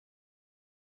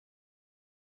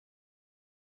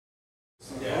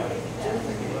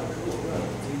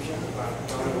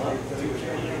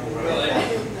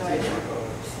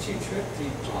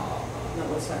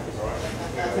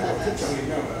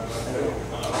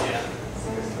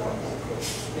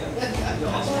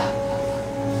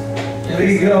There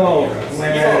you go,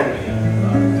 man.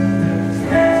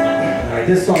 Alright,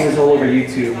 this song is all over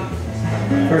YouTube.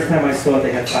 First time I saw it,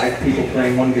 they had 5 people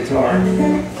playing one guitar.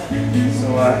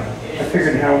 So I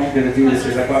figured how I'm going to do this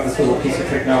is I bought this little piece of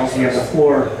technology on the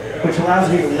floor, which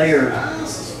allows me to layer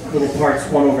little parts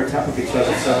one over top of each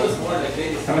other. So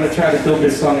I'm going to try to build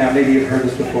this song out. Maybe you've heard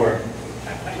this before.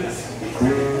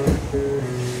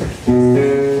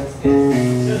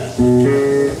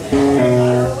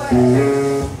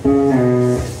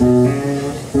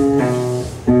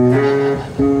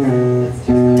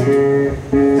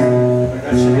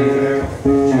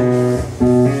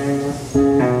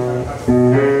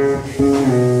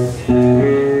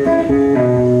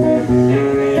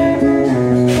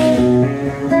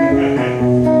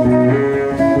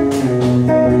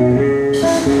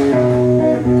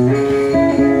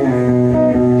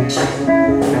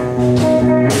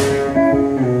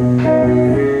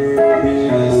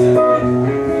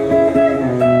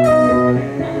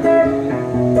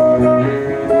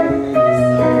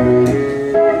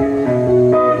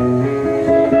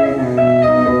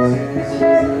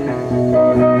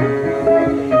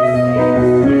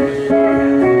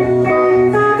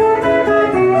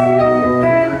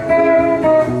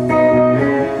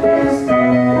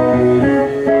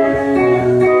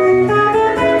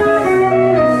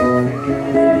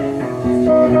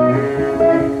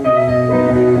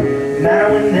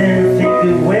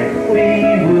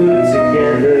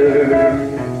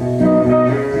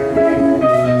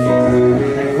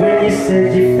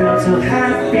 So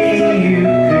happy you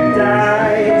could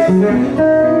die.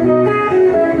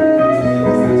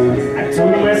 I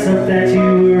told myself that you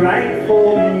were right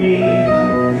for me,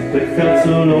 but felt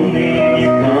so lonely in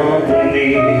your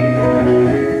company.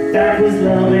 That was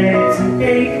love and it's an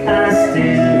ache I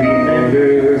still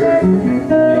remember.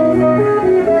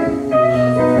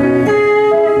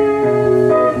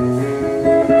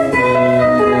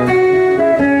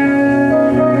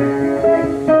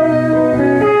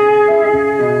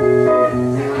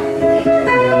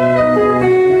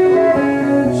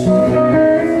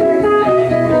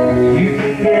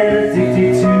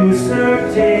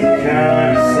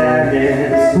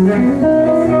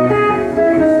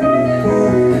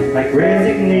 Like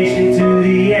resignation to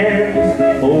the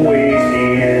end, always the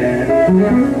end.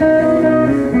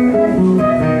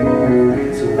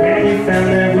 So when you found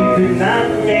that we could not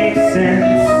make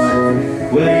sense,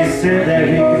 well, you said that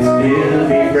we could still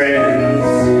be friends.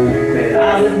 But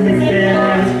I'll admit that I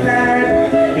was glad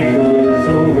it was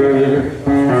over.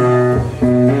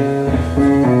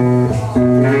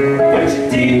 But you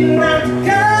didn't have to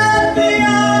cut me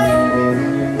off,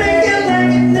 make it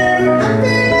like it never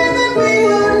happened.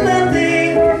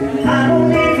 I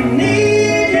don't even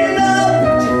need your love.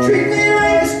 You treat me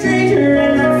like a stranger.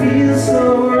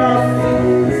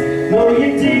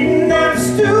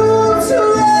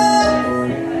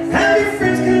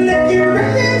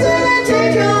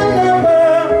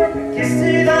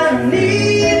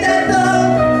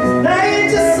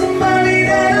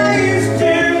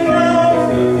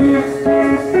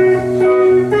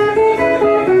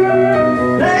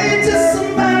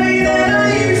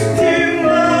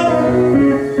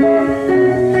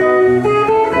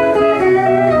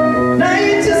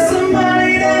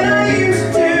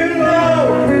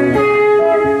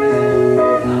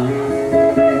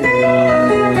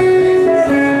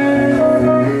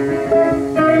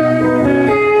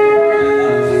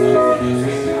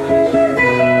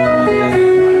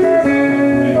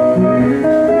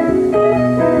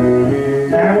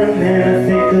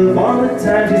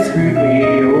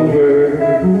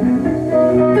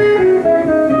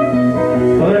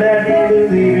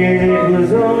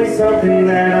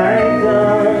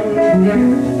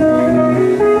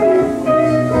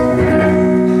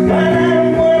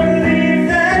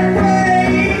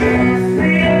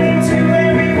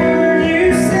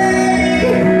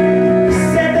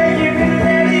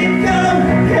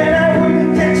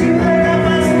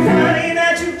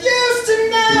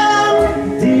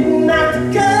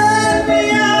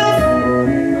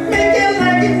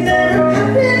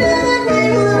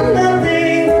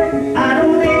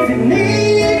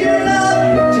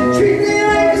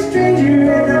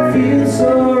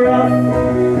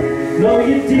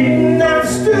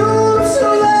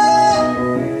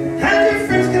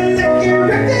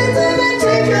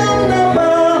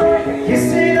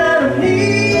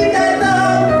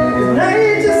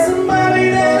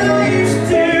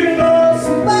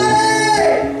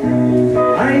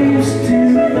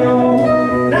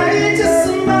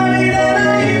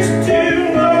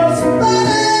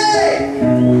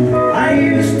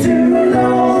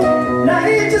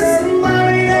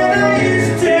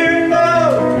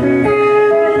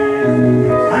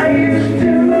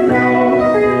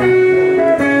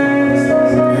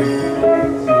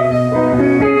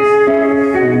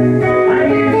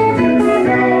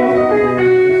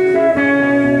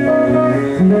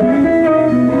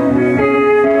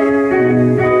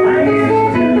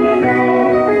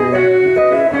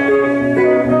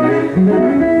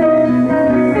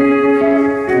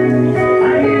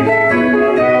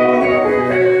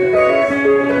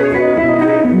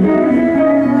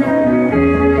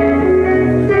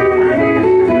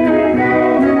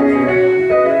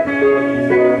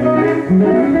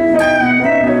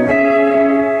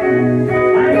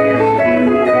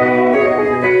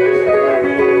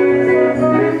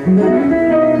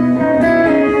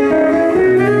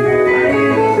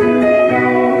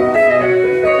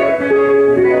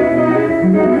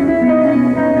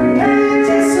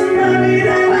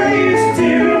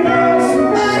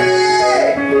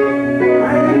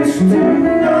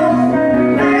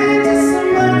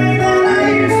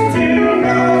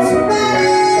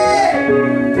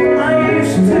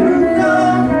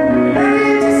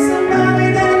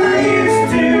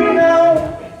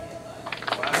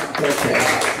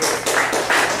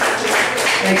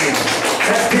 Thank you.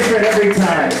 That's different every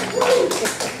time.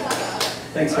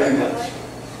 Thanks very much.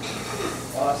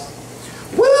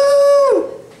 Awesome.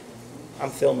 Woo! I'm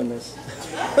filming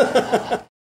this.